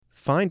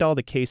Find all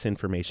the case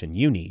information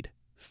you need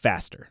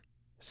faster.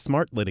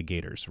 Smart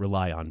litigators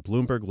rely on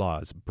Bloomberg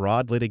Law's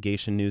broad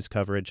litigation news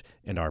coverage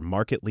and our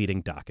market-leading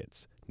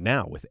dockets,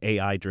 now with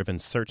AI-driven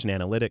search and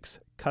analytics,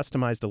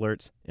 customized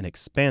alerts, and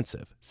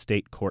expansive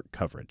state court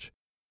coverage.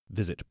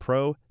 Visit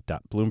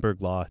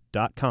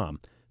pro.bloomberglaw.com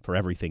for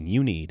everything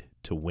you need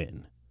to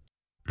win.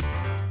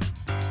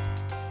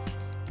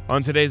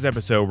 On today's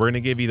episode, we're going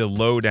to give you the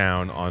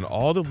lowdown on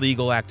all the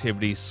legal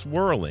activities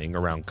swirling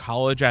around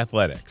college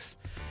athletics.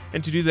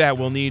 And to do that,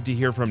 we'll need to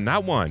hear from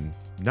not one,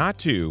 not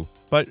two,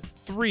 but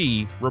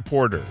 3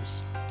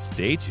 reporters.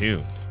 Stay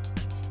tuned.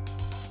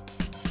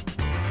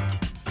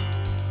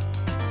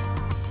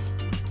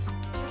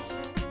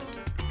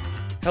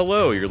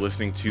 Hello, you're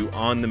listening to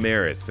On the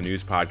Merits, the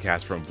news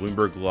podcast from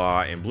Bloomberg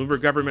Law and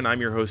Bloomberg Government.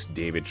 I'm your host,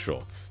 David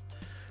Schultz.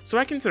 So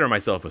I consider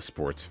myself a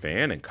sports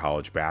fan, and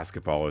college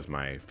basketball is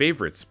my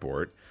favorite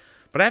sport.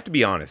 But I have to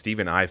be honest,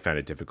 even I found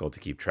it difficult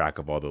to keep track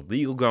of all the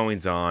legal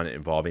goings-on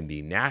involving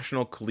the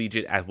National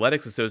Collegiate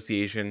Athletics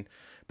Association,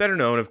 better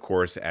known, of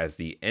course, as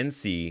the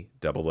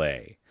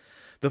NCAA.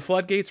 The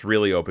floodgates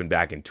really opened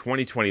back in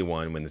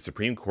 2021 when the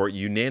Supreme Court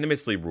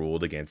unanimously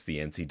ruled against the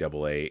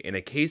NCAA in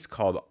a case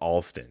called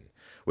Alston,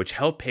 which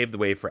helped pave the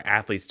way for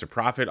athletes to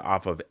profit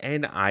off of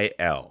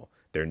NIL,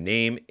 their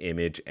name,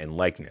 image, and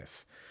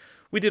likeness.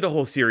 We did a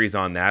whole series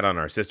on that on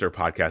our sister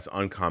podcast,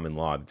 Uncommon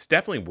Law. That's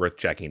definitely worth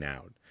checking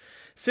out.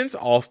 Since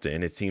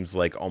Alston, it seems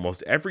like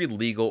almost every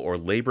legal or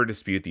labor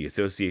dispute the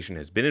association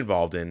has been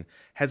involved in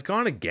has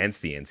gone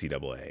against the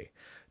NCAA.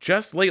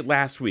 Just late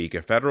last week,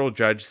 a federal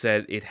judge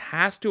said it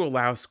has to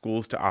allow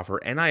schools to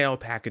offer NIL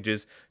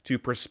packages to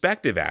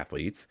prospective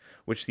athletes,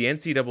 which the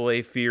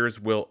NCAA fears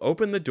will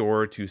open the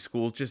door to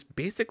schools just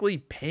basically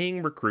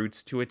paying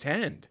recruits to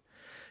attend.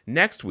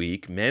 Next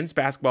week, men's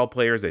basketball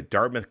players at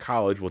Dartmouth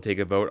College will take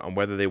a vote on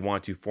whether they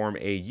want to form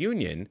a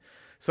union,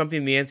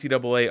 something the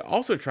NCAA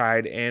also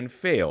tried and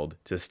failed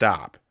to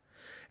stop.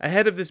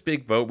 Ahead of this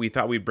big vote, we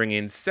thought we'd bring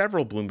in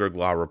several Bloomberg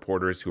Law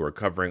reporters who are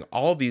covering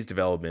all of these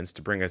developments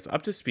to bring us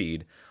up to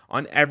speed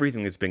on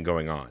everything that's been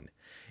going on.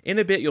 In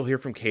a bit, you'll hear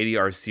from Katie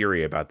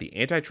Arceri about the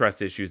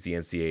antitrust issues the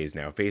NCAA is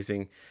now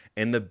facing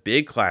and the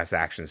big class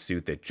action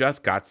suit that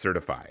just got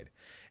certified.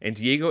 And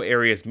Diego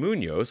Arias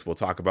Munoz will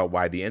talk about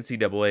why the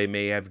NCAA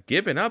may have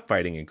given up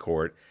fighting in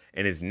court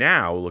and is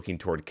now looking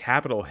toward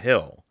Capitol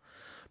Hill.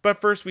 But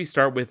first, we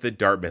start with the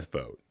Dartmouth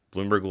vote.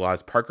 Bloomberg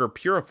Law's Parker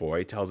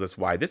Purifoy tells us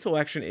why this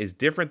election is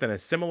different than a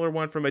similar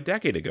one from a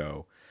decade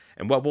ago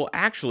and what will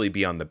actually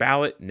be on the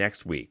ballot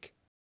next week.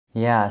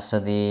 Yeah, so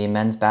the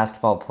men's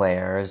basketball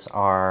players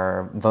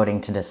are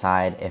voting to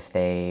decide if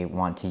they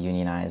want to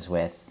unionize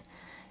with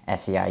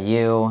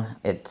SEIU.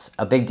 It's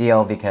a big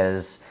deal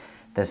because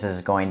this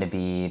is going to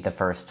be the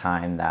first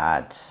time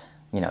that,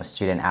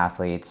 student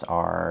athletes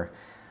are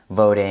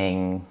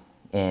voting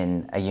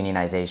in a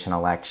unionization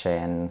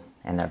election,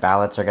 and their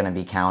ballots are going to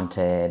be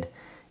counted,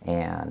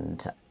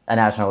 and a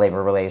National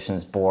Labor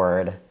Relations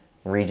Board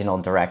regional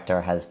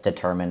director has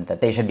determined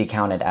that they should be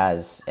counted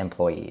as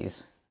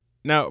employees.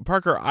 Now,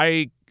 Parker,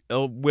 I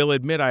will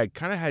admit I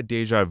kind of had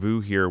deja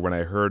vu here when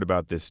I heard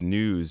about this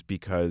news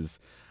because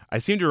I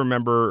seem to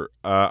remember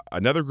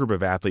another group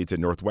of athletes at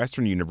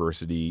Northwestern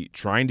University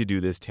trying to do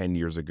this 10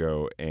 years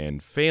ago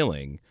and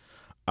failing.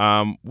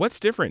 What's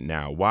different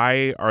now?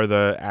 Why are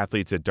the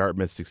athletes at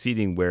Dartmouth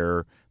succeeding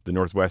where the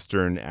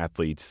Northwestern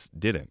athletes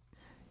didn't?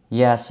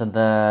 Yeah, so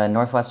the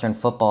Northwestern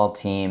football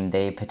team,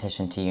 they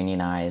petitioned to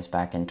unionize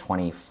back in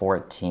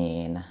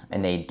 2014,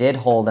 and they did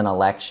hold an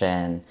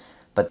election,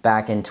 but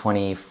back in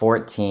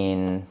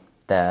 2014,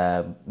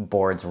 the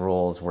board's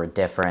rules were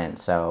different.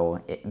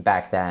 So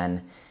back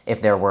then,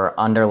 if there were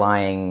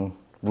underlying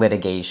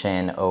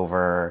litigation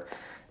over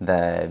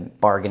the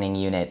bargaining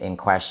unit in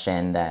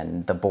question,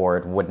 then the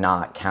board would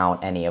not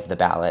count any of the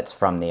ballots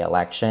from the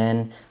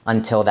election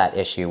until that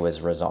issue was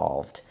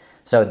resolved.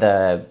 So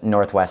the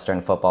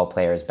Northwestern football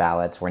players'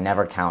 ballots were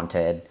never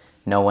counted.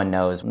 No one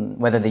knows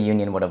whether the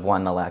union would have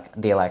won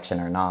the election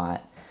or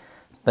not.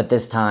 But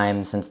this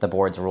time, since the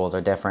board's rules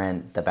are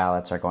different, the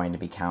ballots are going to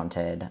be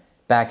counted.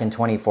 Back in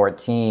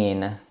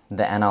 2014,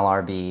 the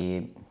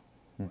NLRB,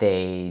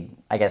 they,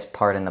 I guess,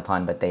 pardon the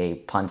pun, but they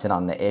punted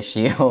on the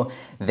issue.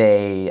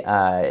 They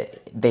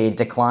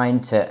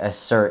declined to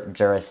assert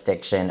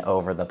jurisdiction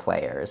over the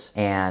players,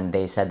 and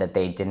they said that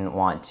they didn't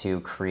want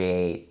to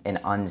create an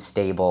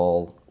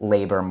unstable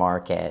labor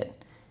market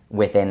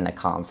within the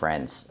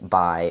conference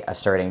by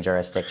asserting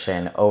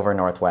jurisdiction over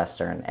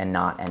Northwestern and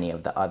not any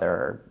of the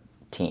other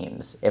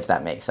teams, if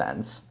that makes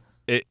sense.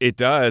 It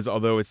does,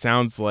 although it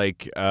sounds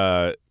like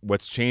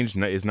what's changed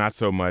is not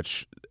so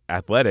much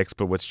athletics,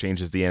 but what's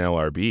changed is the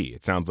NLRB.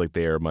 It sounds like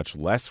they are much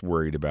less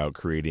worried about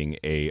creating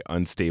a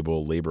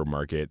unstable labor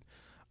market,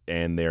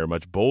 and they're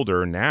much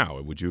bolder now.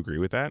 Would you agree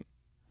with that?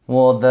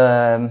 Well,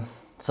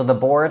 the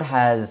board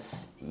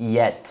has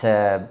yet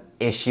to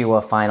issue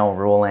a final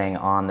ruling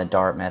on the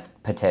Dartmouth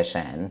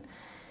petition.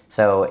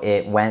 So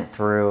it went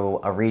through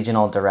a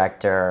regional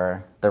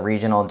director. The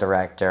regional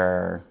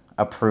director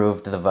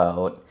approved the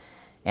vote,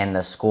 and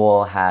the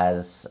school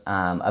has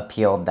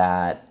appealed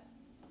that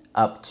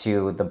up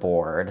to the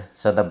board.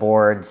 So the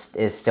board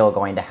is still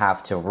going to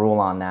have to rule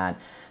on that.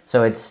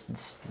 So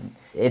it's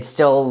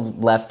still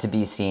left to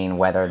be seen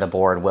whether the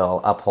board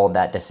will uphold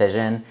that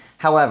decision.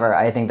 However,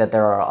 I think that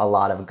there are a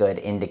lot of good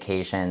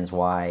indications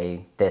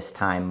why this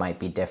time might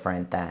be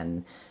different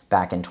than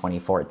back in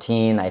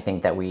 2014. I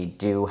think that we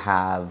do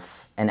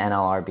have an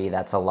NLRB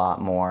that's a lot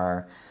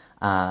more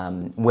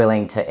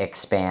willing to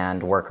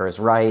expand workers'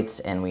 rights,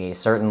 and we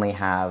certainly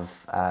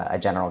have a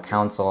general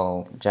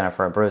counsel,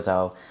 Jennifer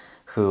Abruzzo,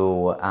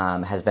 who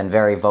has been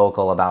very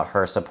vocal about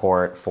her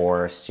support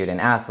for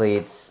student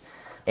athletes.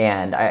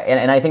 And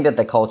I think that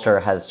the culture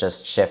has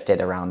just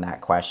shifted around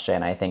that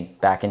question. I think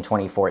back in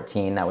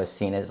 2014, that was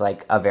seen as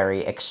like a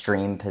very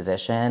extreme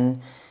position.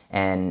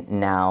 And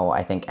now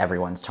I think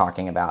everyone's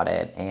talking about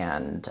it,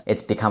 and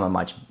it's become a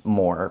much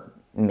more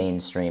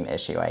mainstream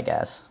issue, I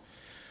guess.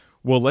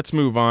 Well, let's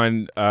move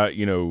on,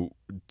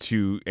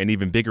 to an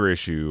even bigger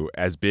issue,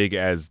 as big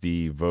as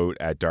the vote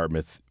at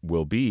Dartmouth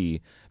will be.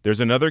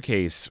 There's another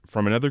case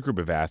from another group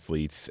of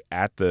athletes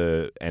at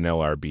the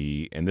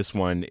NLRB, and this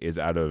one is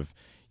out of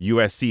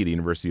USC, the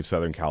University of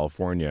Southern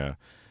California.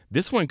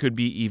 This one could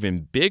be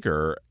even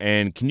bigger.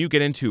 And can you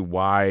get into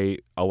why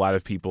a lot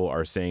of people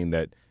are saying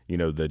that,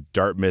 the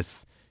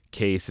Dartmouth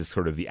case is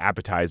sort of the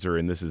appetizer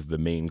and this is the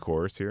main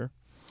course here?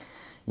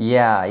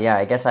 Yeah.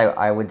 I guess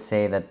I would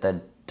say that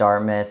the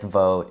Dartmouth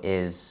vote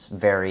is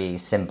very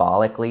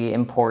symbolically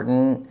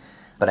important.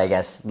 But I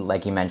guess,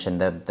 like you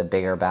mentioned, the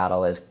bigger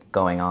battle is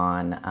going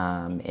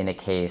on in a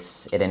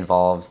case. It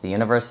involves the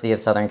University of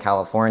Southern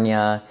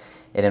California.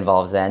 It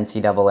involves the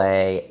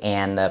NCAA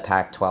and the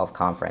Pac-12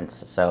 conference,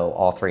 so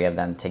all three of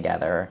them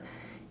together.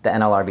 The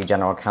NLRB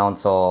General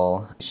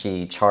Counsel,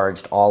 she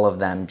charged all of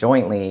them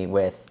jointly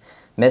with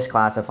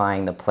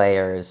misclassifying the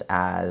players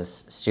as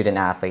student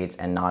athletes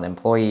and not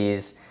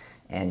employees.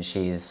 And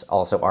she's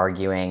also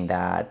arguing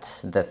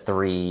that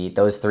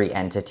those three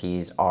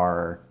entities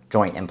are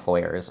joint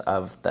employers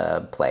of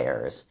the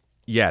players.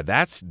 Yeah,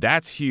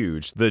 that's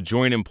huge. The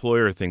joint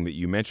employer thing that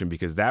you mentioned,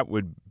 because that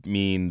would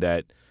mean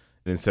that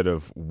instead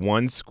of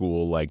one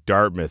school like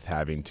Dartmouth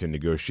having to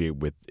negotiate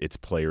with its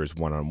players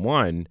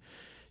one-on-one,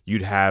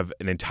 you'd have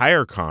an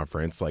entire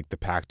conference like the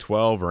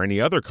Pac-12 or any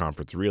other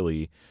conference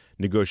really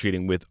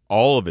negotiating with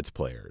all of its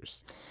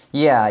players.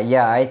 Yeah,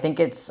 I think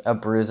it's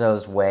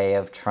Abruzzo's way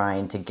of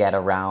trying to get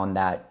around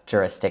that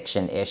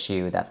jurisdiction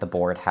issue that the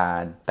board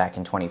had back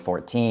in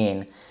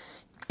 2014.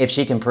 If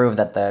she can prove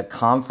that the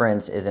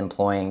conference is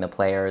employing the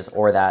players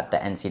or that the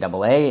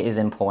NCAA is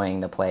employing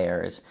the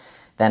players,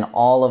 then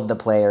all of the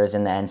players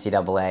in the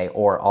NCAA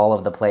or all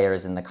of the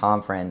players in the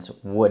conference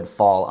would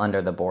fall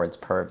under the board's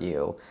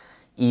purview.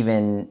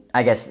 Even,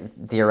 I guess,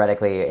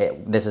 theoretically,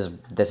 this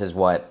is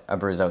what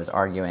Abruzzo is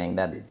arguing,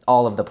 that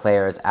all of the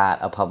players at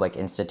a public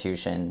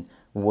institution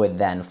would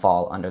then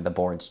fall under the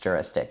board's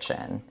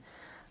jurisdiction.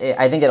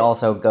 I think it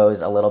also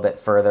goes a little bit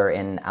further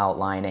in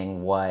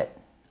outlining what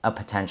a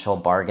potential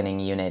bargaining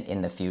unit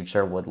in the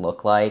future would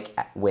look like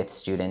with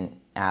student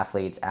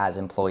athletes as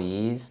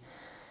employees.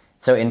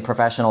 So in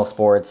professional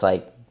sports,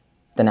 like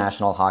the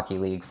National Hockey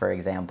League, for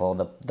example,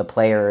 the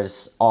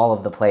players, all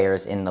of the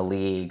players in the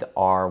league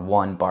are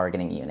one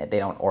bargaining unit. They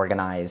don't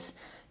organize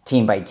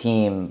team by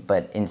team,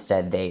 but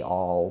instead they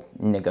all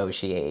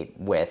negotiate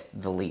with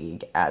the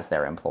league as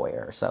their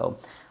employer. So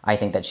I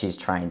think that she's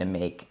trying to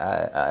make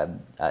a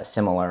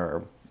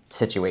similar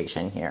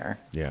situation here.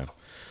 Yeah.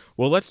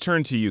 Well, let's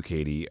turn to you,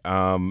 Katie.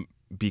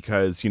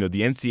 Because, the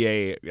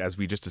NCAA, as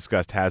we just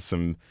discussed, has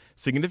some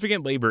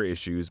significant labor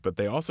issues, but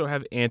they also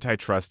have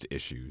antitrust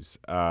issues.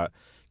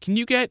 Can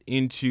you get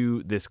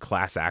into this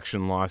class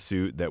action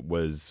lawsuit that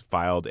was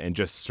filed and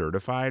just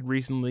certified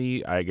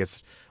recently, I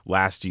guess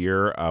last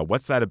year?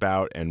 What's that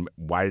about, and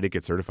why did it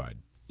get certified?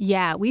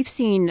 Yeah, we've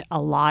seen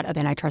a lot of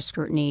antitrust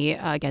scrutiny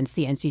against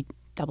the NCAA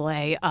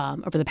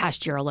over the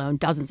past year alone,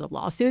 dozens of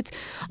lawsuits.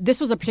 This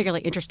was a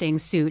particularly interesting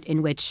suit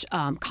in which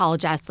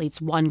college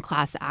athletes won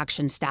class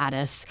action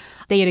status.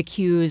 They had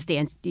accused the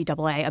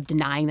NCAA of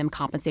denying them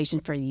compensation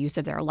for the use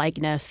of their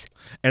likeness.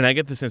 And I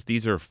get the sense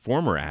these are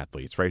former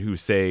athletes, right, who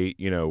say,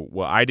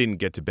 well, I didn't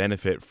get to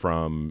benefit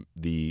from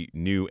the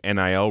new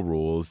NIL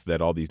rules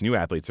that all these new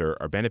athletes are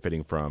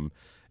benefiting from,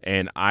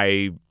 and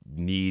I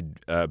need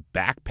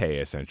back pay,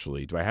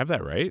 essentially. Do I have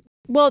that right?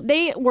 Well,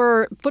 they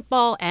were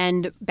football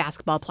and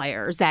basketball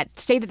players that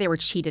say that they were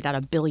cheated out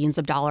of billions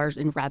of dollars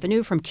in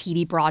revenue from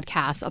TV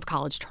broadcasts of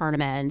college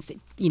tournaments,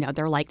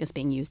 their likeness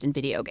being used in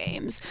video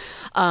games.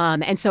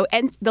 And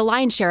the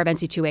lion's share of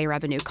NCAA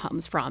revenue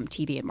comes from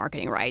TV and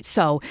marketing rights.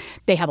 So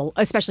they have,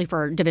 especially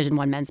for Division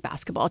I men's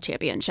basketball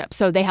championship.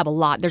 So they have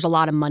there's a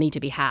lot of money to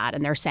be had,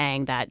 and they're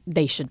saying that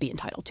they should be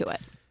entitled to it.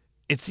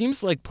 It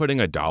seems like putting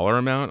a dollar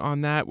amount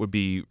on that would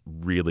be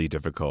really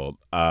difficult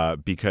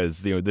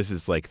because this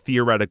is like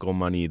theoretical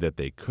money that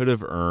they could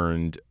have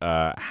earned.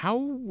 How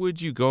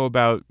would you go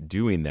about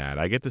doing that?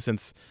 I get the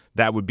sense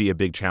that would be a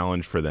big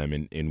challenge for them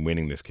in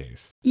winning this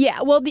case.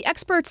 Yeah, well,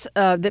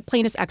 the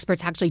plaintiff's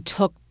experts actually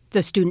took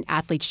the student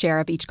athlete share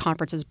of each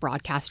conference's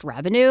broadcast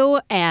revenue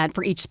and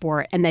for each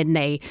sport, and then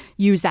they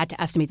use that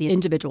to estimate the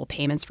individual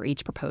payments for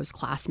each proposed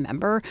class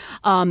member.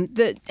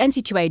 The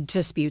NCAA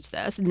disputes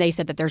this, and they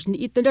said that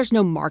there's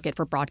no market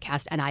for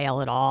broadcast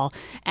NIL at all,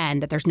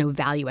 and that there's no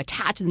value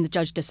attached, and the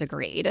judge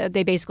disagreed.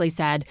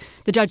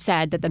 The judge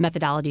said that the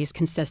methodology is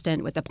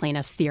consistent with the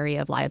plaintiff's theory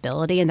of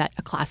liability and that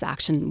a class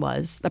action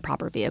was the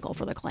proper vehicle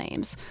for the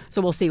claims.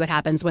 So we'll see what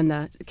happens when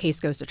the case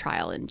goes to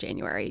trial in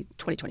January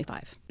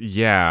 2025.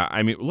 Yeah,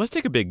 I mean, let's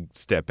take a big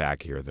step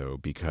back here, though,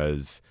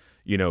 because,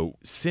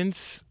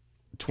 since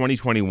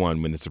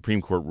 2021, when the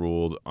Supreme Court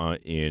ruled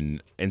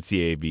in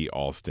NCAA v.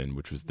 Alston,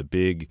 which was the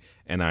big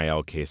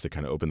NIL case that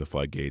kind of opened the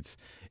floodgates,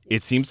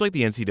 it seems like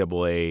the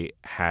NCAA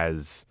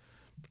has,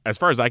 as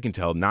far as I can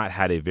tell, not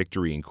had a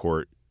victory in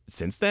court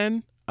since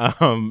then.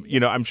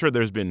 I'm sure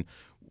there's been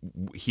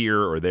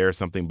here or there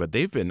something, but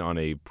they've been on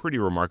a pretty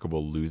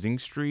remarkable losing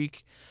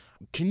streak.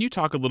 Can you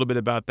talk a little bit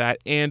about that,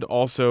 and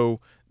also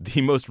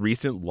the most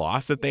recent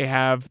loss that they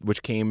have,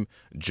 which came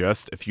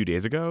just a few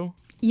days ago?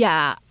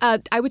 Yeah,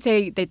 I would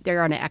say that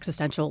they're on an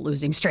existential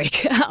losing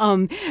streak.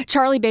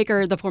 Charlie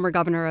Baker, the former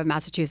governor of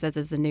Massachusetts,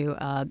 is the new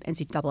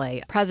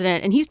NCAA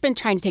president, and he's been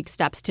trying to take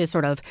steps to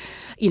sort of,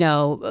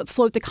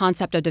 float the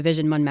concept of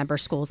Division I member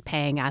schools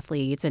paying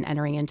athletes and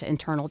entering into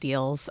internal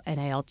deals,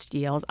 NIL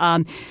deals,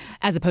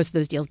 as opposed to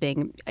those deals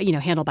being,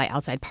 handled by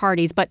outside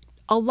parties. But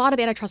a lot of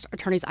antitrust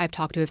attorneys I've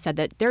talked to have said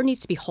that there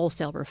needs to be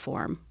wholesale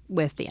reform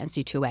with the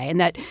NCAA, and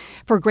that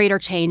for greater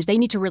change, they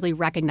need to really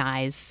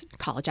recognize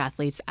college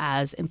athletes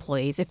as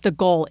employees if the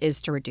goal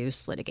is to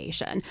reduce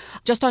litigation.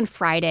 Just on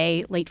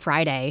Friday, late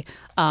Friday,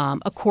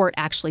 a court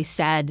actually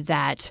said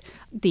that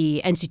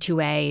the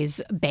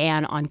NCAA's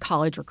ban on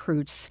college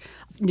recruits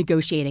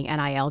negotiating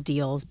NIL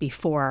deals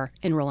before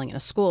enrolling in a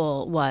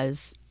school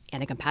was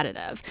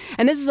anti-competitive.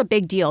 And this is a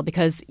big deal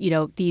because,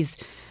 these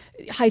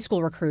high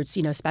school recruits,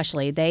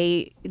 especially,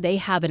 they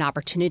have an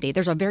opportunity.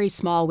 There's a very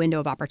small window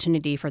of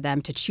opportunity for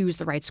them to choose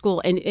the right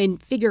school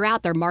and figure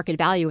out their market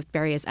value with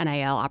various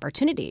NIL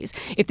opportunities.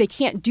 If they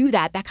can't do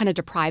that, that kind of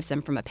deprives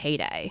them from a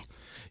payday.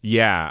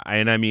 Yeah,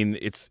 and I mean,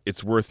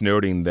 it's worth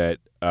noting that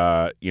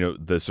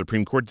the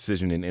Supreme Court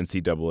decision in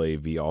NCAA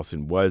v.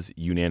 Alston was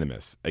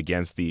unanimous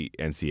against the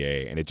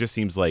NCAA, and it just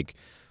seems like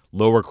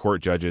lower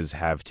court judges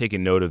have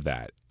taken note of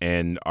that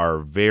and are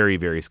very,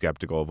 very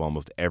skeptical of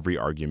almost every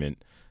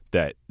argument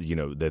that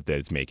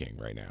it's making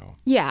right now.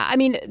 Yeah, I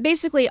mean,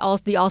 basically,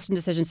 the Alston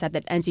decision said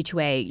that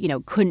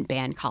NCAA, couldn't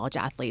ban college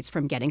athletes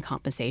from getting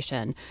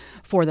compensation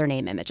for their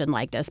name, image, and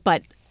likeness.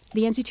 But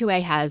the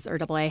NCAA has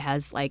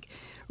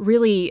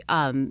really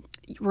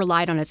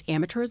relied on its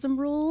amateurism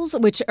rules,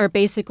 which are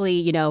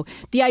basically,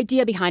 the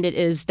idea behind it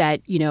is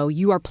that,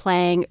 you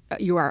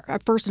are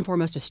first and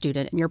foremost a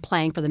student, and you're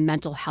playing for the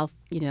mental health,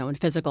 and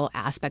physical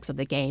aspects of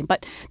the game.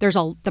 But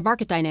the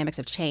market dynamics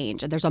have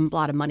changed, and there's a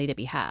lot of money to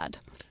be had.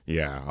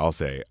 Yeah, I'll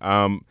say.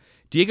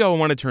 Diego, I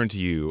want to turn to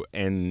you,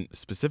 and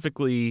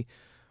specifically,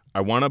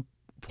 I want to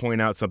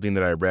point out something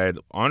that I read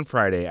on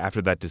Friday after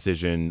that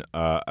decision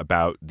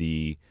about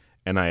the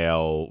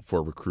NIL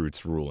for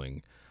recruits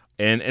ruling.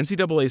 An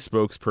NCAA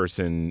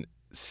spokesperson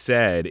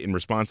said in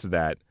response to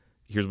that,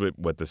 here's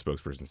what the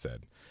spokesperson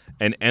said.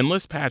 An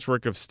endless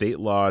patchwork of state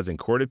laws and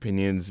court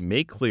opinions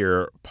make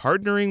clear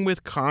partnering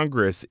with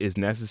Congress is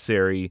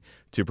necessary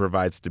to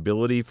provide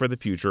stability for the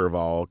future of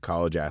all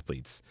college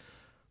athletes.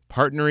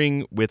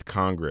 Partnering with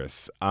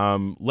Congress.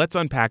 Let's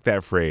unpack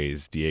that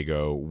phrase,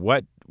 Diego.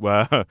 What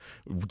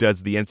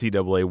does the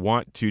NCAA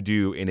want to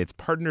do in its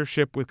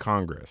partnership with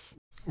Congress?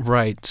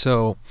 Right.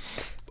 So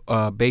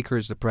Baker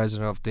is the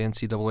president of the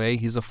NCAA.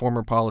 He's a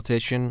former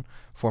politician,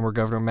 former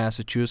governor of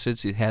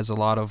Massachusetts. He has a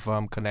lot of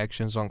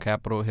connections on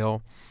Capitol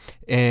Hill.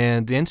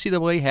 And the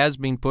NCAA has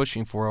been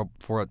pushing for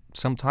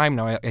some time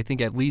now, I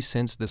think at least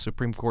since the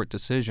Supreme Court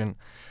decision,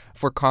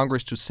 for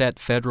Congress to set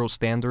federal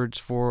standards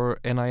for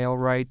NIL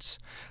rights.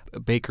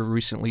 Baker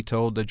recently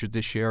told the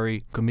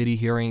Judiciary Committee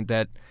hearing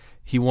that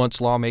he wants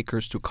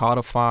lawmakers to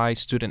codify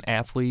student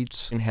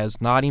athletes and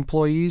has not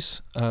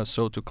employees.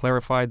 So to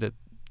clarify that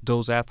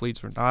those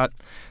athletes are not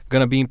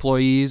going to be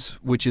employees,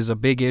 which is a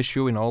big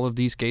issue in all of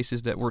these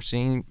cases that we're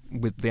seeing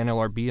with the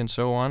NLRB and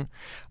so on.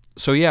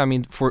 So, yeah, I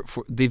mean, for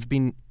they've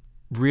been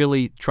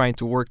really trying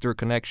to work their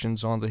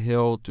connections on the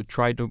Hill to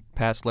try to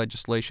pass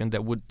legislation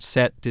that would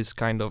set this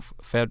kind of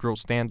federal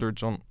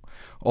standards on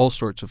all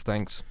sorts of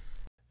things.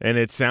 And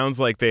it sounds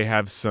like they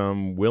have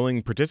some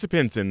willing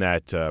participants in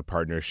that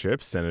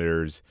partnership.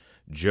 Senators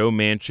Joe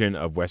Manchin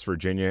of West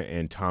Virginia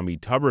and Tommy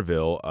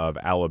Tuberville of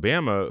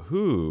Alabama,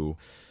 who,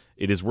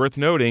 it is worth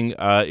noting,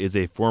 is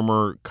a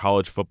former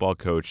college football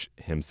coach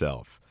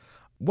himself.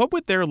 What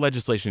would their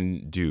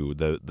legislation do,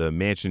 the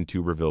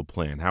Manchin-Tuberville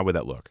plan? How would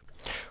that look?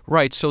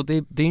 Right. So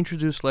they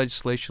introduced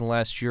legislation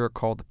last year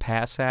called the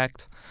PASS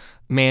Act.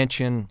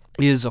 Manchin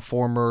is a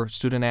former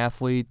student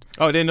athlete.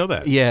 Oh, I didn't know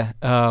that. Yeah.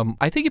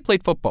 I think he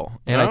played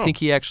football, and I think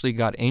he actually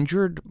got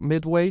injured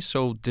midway,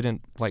 so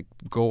didn't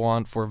go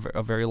on for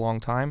a very long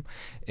time.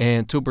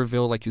 And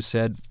Tuberville, like you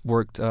said,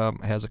 worked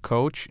as a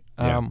coach.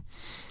 Yeah.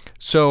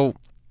 So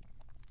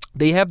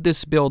They have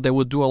this bill that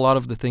would do a lot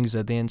of the things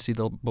that the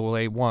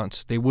NCAA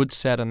wants. They would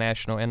set a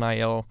national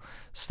NIL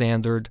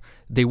standard.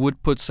 They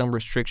would put some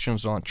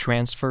restrictions on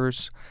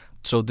transfers.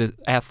 So the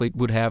athlete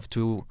would have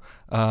to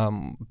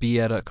be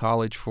at a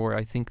college for,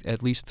 I think,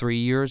 at least 3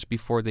 years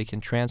before they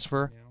can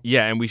transfer.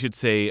 Yeah, and we should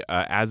say,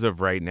 as of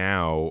right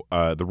now,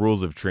 the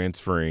rules of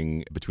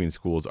transferring between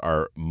schools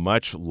are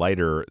much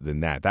lighter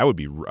than that. That would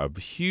be a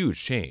huge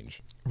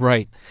change.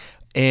 Right.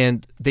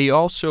 And they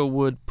also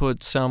would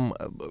put some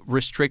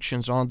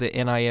restrictions on the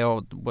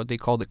NIL, what they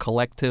call the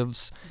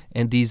collectives,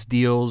 and these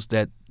deals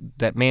that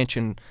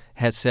Manchin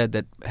has said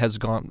that has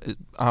gone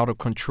out of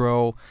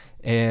control.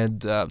 And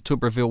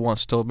Tuberville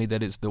once told me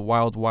that it's the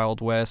wild, wild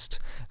west.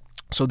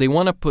 So they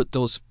want to put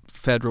those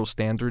federal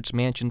standards.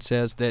 Manchin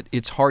says that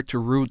it's hard to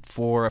root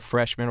for a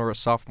freshman or a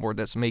sophomore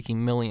that's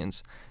making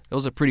millions. That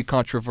was a pretty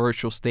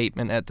controversial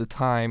statement at the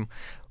time,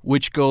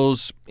 which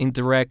goes in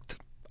direct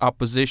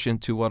opposition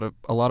to what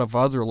a lot of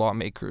other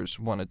lawmakers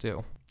want to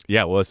do.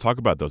 Yeah, well, let's talk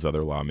about those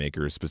other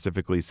lawmakers,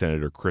 specifically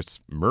Senator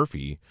Chris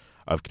Murphy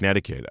of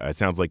Connecticut. It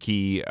sounds like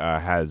he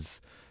has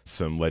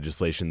some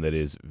legislation that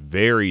is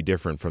very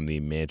different from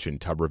the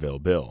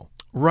Manchin-Tuberville bill.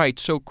 Right.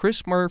 So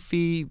Chris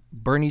Murphy,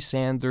 Bernie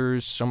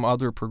Sanders, some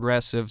other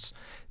progressives,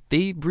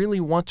 they really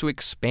want to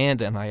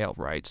expand NIL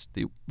rights.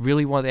 They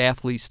really want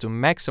athletes to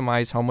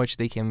maximize how much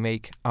they can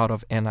make out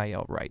of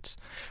NIL rights.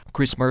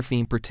 Chris Murphy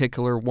in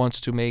particular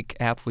wants to make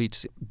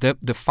athletes,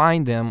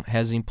 define them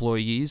as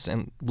employees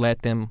and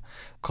let them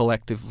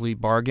collectively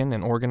bargain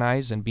and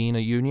organize and be in a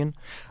union.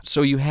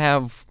 So you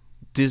have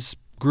this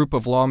group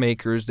of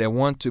lawmakers that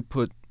want to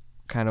put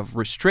kind of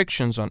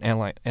restrictions on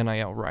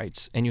NIL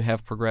rights, and you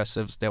have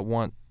progressives that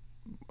want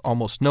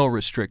almost no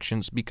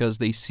restrictions because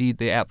they see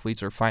the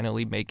athletes are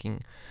finally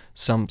making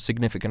some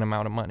significant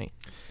amount of money.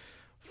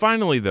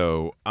 Finally,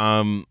 though,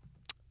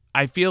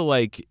 I feel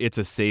like it's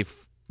a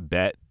safe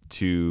bet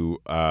to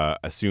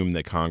assume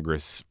that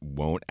Congress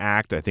won't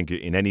act. I think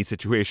in any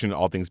situation,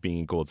 all things being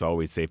equal, it's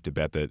always safe to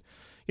bet that,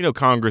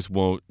 Congress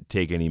won't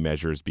take any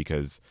measures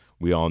because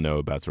we all know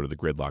about sort of the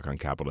gridlock on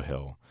Capitol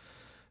Hill.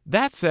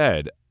 That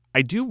said,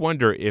 I do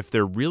wonder if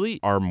there really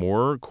are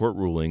more court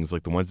rulings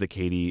like the ones that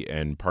Katie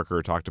and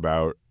Parker talked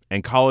about,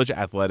 and college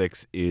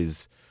athletics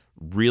is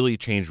really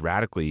changed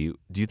radically.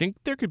 Do you think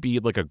there could be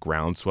like a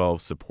groundswell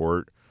of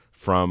support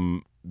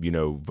from,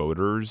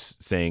 voters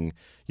saying,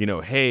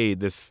 hey,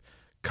 this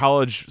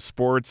college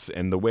sports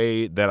and the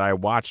way that I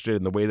watched it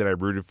and the way that I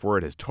rooted for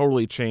it has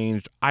totally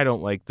changed. I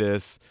don't like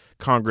this.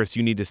 Congress,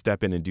 you need to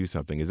step in and do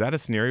something. Is that a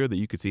scenario that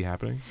you could see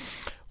happening?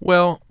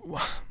 Well,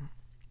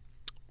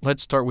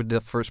 let's start with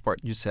the first part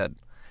you said.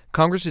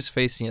 Congress is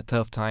facing a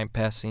tough time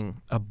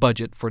passing a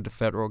budget for the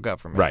federal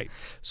government. Right.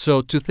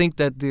 So to think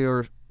that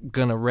they're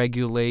going to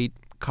regulate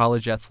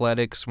college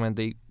athletics when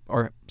they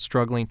are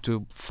struggling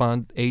to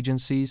fund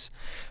agencies,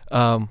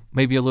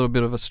 maybe a little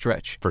bit of a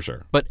stretch. For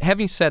sure. But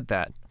having said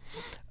that,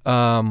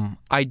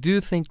 I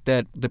do think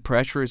that the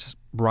pressure is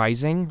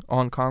rising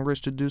on Congress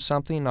to do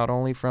something, not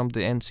only from the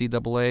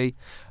NCAA,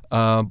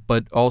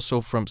 but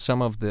also from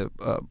some of the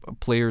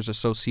players'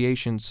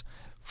 associations,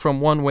 from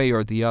one way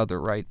or the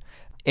other, right?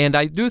 And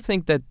I do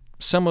think that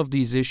some of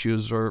these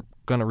issues are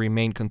going to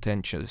remain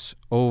contentious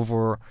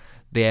over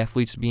the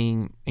athletes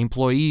being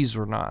employees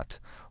or not,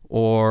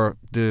 or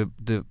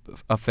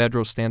a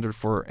federal standard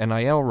for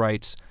NIL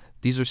rights.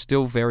 These are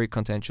still very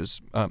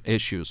contentious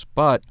issues.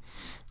 But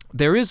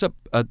there is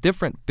a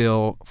different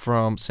bill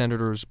from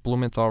Senators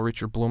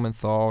Richard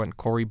Blumenthal, and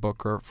Cory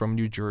Booker from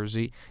New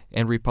Jersey,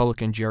 and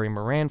Republican Jerry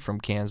Moran from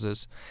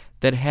Kansas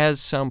that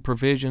has some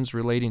provisions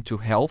relating to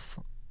health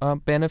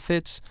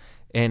benefits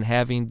and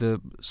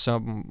having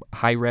some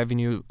high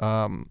revenue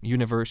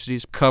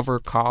universities cover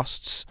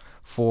costs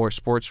for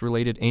sports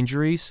related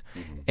injuries.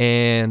 Mm-hmm.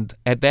 And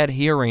at that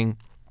hearing,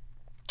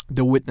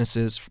 the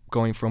witnesses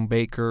going from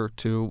Baker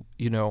to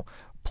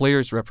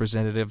players'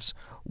 representatives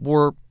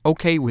were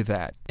okay with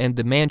that. And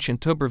the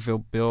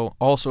Manchin-Tuberville bill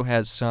also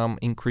has some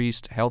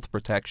increased health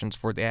protections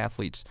for the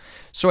athletes.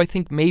 So I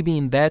think maybe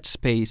in that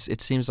space,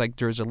 it seems like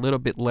there's a little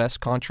bit less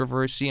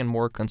controversy and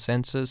more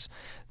consensus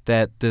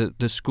that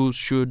the schools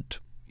should,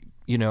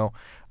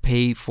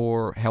 pay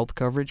for health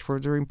coverage for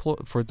their well,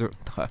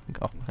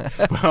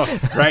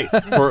 right,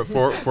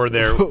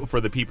 for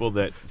the people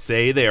that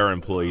say they are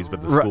employees,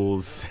 but the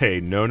schools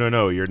say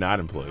no, you're not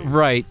employees.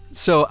 Right.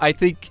 So I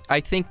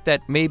think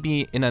that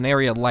maybe in an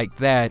area like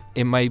that,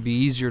 it might be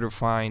easier to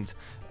find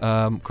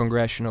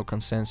congressional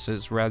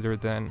consensus rather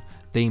than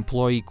the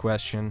employee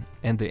question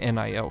and the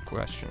NIL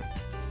question.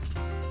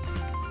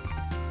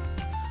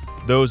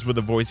 Those were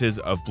the voices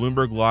of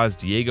Bloomberg Law's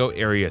Diego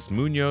Arias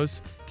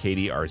Munoz,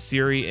 Katie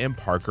Arceri, and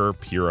Parker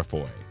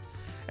Purifoy.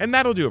 And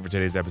that'll do it for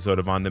today's episode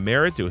of On the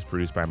Merits. It was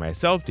produced by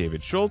myself,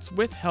 David Schultz,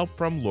 with help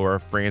from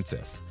Laura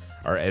Francis.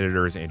 Our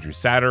editor is Andrew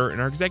Satter,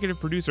 and our executive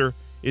producer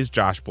is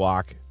Josh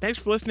Block. Thanks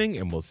for listening,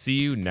 and we'll see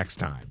you next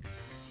time.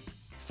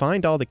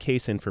 Find all the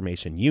case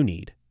information you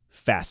need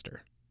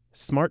faster.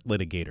 Smart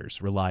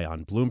litigators rely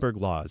on Bloomberg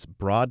Law's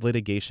broad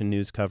litigation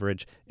news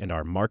coverage and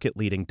our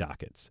market-leading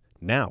dockets.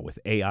 Now with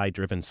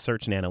AI-driven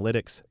search and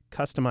analytics,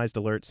 customized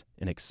alerts,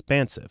 and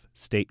expansive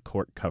state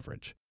court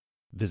coverage.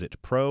 Visit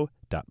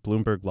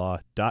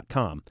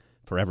pro.bloomberglaw.com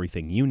for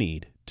everything you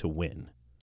need to win.